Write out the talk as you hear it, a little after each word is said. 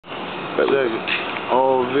Check it.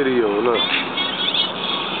 All video, look.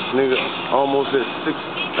 Nigga, almost at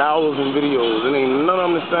 6,000 videos. It ain't none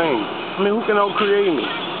of them the same. I mean, who can out-create me?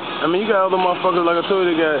 I mean, you got other motherfuckers, like I told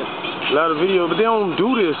you, they got a lot of videos, but they don't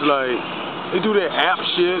do this, like, they do their app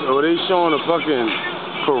shit, or they showing a fucking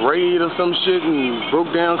parade or some shit and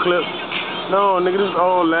broke down clips. No, nigga, this is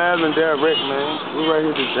all live and direct, man. We're right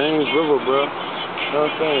here at the James River, bro. You know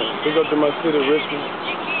what I'm saying? Big up to my city, Richmond.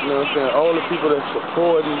 You know what I'm saying? All the people that's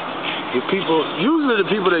supporting, usually the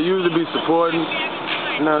people that usually be supporting,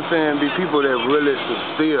 you know what I'm saying, be people that really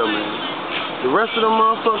sincere, man. The rest of them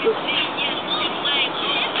motherfuckers,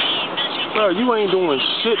 bro, you ain't doing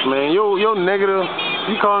shit, man. Yo negative,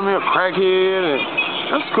 you calling me a crackhead, and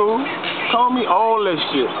that's cool. Call me all that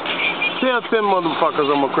shit. Tell 10 motherfuckers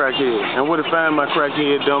I'm a crackhead, and where to find my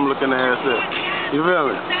crackhead, dumb-looking ass at. You feel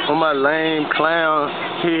me? On my lame clown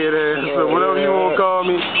head ass, or whatever you want to call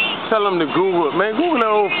me. Tell them to Google it. Man, Google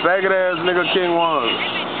that old faggot-ass nigga King Wanda.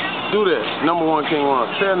 Do that. #1 King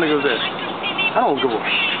Wanda. Tell niggas that. I don't give a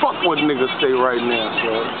fuck what niggas say right now,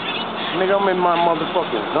 son. Nigga, I'm in my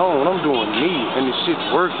motherfucking zone. I'm doing me, and this shit's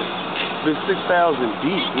working. Been 6,000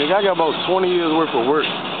 deep. Nigga, I got about 20 years worth of work.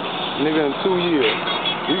 Nigga, in 2 years,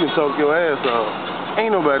 you can talk your ass off.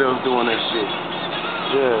 Ain't nobody else doing that shit.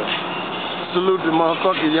 Yeah. Salute the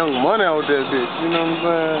motherfucking Young Money out there, bitch. You know what I'm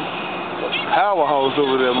saying? Powerhouse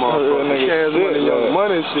over there, motherfucker. Cash Money, Young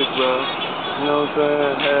Money shit, bro. You know what I'm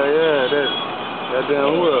saying? Hell yeah, that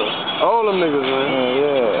goddamn who else? All them niggas, man.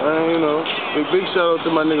 Yeah. Man, you know. Big shout out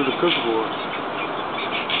to my niggas, the Cookie Boys.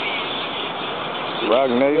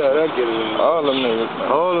 Rock Nation. Yeah, that get it in. All them niggas,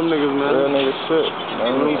 man. All them niggas, man. Real nigga shit.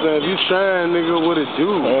 You know what I'm saying? If you trying, nigga, what it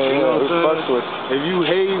do? Yeah, you know what I'm saying? Fuck with. If you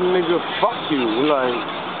hating, nigga, fuck you. Like,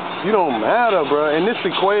 you don't matter, bro. In this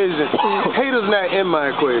equation, haters not in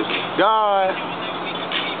my equation. God,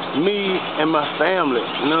 me, and my family.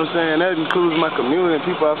 You know what I'm saying? That includes my community and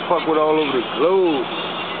people I fuck with all over the globe.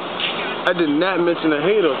 I did not mention a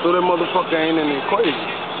hater, so that motherfucker ain't in the equation.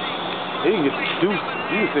 He can get the deuce.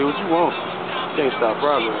 You can say what you want. Can't stop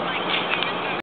progress.